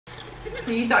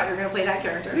So you thought you were going to play that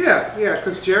character? Yeah,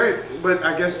 because Jared, but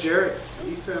I guess Jared,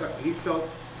 he felt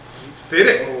he fit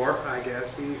it more, I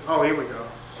guess. Oh, here we go.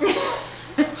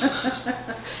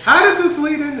 How did this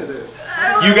lead into this?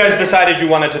 You guys decided you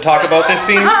wanted to talk about this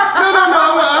scene? No.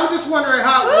 I'm just wondering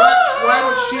why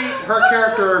would her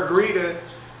character agree to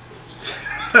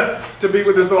be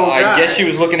with this old guy? I guess she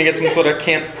was looking to get some sort of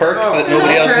camp perks that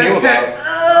nobody else knew about.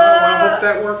 Oh, I hope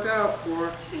that worked out for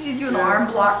her. She's doing the arm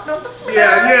block. Don't go there.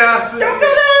 Yeah. Don't go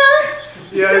there.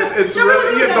 Yeah, it's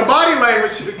really, the body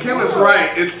language, Kim is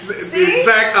right. It's the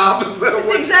exact opposite of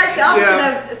what. It's the exact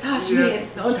opposite of touch me.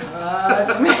 It's no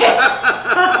touch me.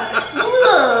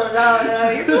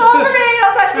 No, you're too old for me.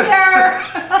 Don't touch me there.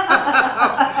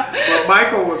 But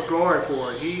Michael was going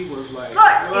for it. He was like,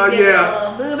 look,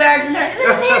 yeah. Boob action there.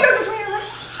 There's hands between your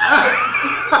legs.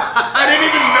 I didn't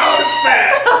even notice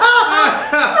that.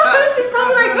 She's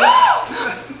probably like,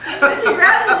 and she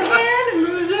grabs his hand and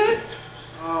moves it.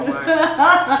 Oh my.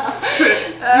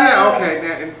 Yeah, okay.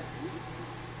 Now,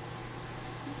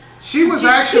 she was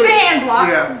actually. She's a hand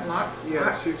block.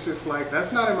 Yeah, she's just like,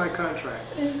 that's not in my contract.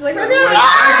 And she's like, right there.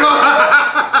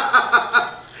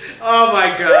 Oh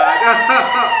my God.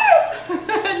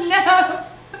 No.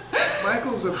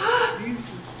 Michael's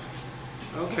he's.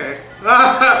 Okay.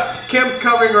 Kim's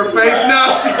covering her face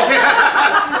now. She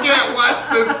can't watch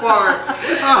this part.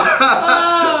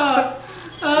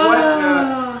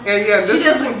 And yeah, she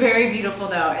does look very beautiful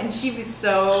though, and she was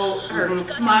her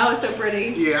smile is so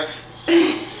pretty. Yeah.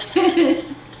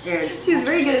 And she's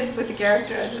very good with the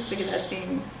character. I just think of that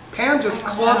scene. Pam just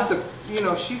clubs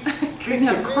she beats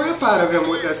the crap out of him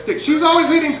with that stick. She's always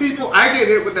hitting people. I get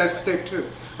hit with that stick too.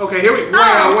 Okay, here we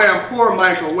go. Wham, poor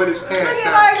Michael with his pants Look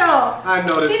down. at Michael. I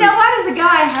noticed. See, now why does the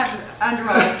guy have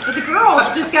underarms, but the girl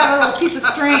just got a little piece of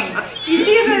string? You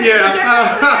see the difference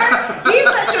there? He's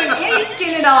not showing any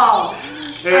skin at all.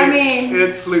 I mean,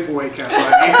 it's sleepaway camp.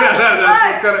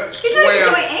 Right? He's not even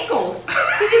showing ankles.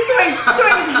 He's just showing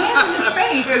his hands and his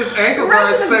face. His ankles are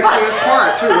his sexiest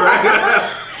part too,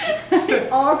 right? He's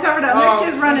all covered up. Look,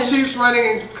 she's running. She's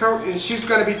running and she's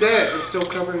going to be dead and still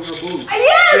covering her boobs.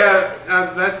 Yes!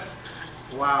 Yeah, that's,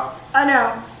 wow. I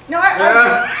know. No,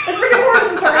 it's rigor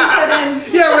mortis is already set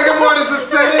in. Yeah, rigor mortis is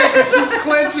set in because she's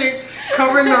clenching,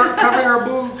 covering her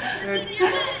boobs.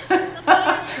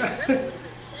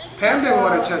 Pam didn't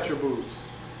want to touch her boobs.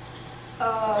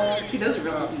 See, those are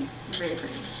real boobies. Very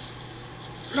pretty.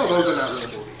 No, those are not real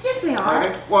boobies. Yes, they are.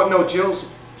 Okay. Well, no, Jill's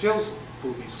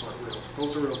boobies weren't real.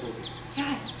 Those are real boobies.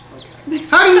 Yes. Okay.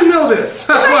 How do you know this?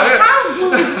 I have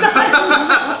boobs. I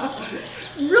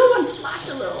don't know. Real ones splash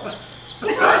a little.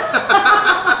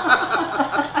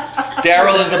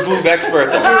 Daryl is a boob expert.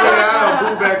 Yeah, I'm a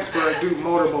boob expert. Do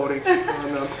motorboating.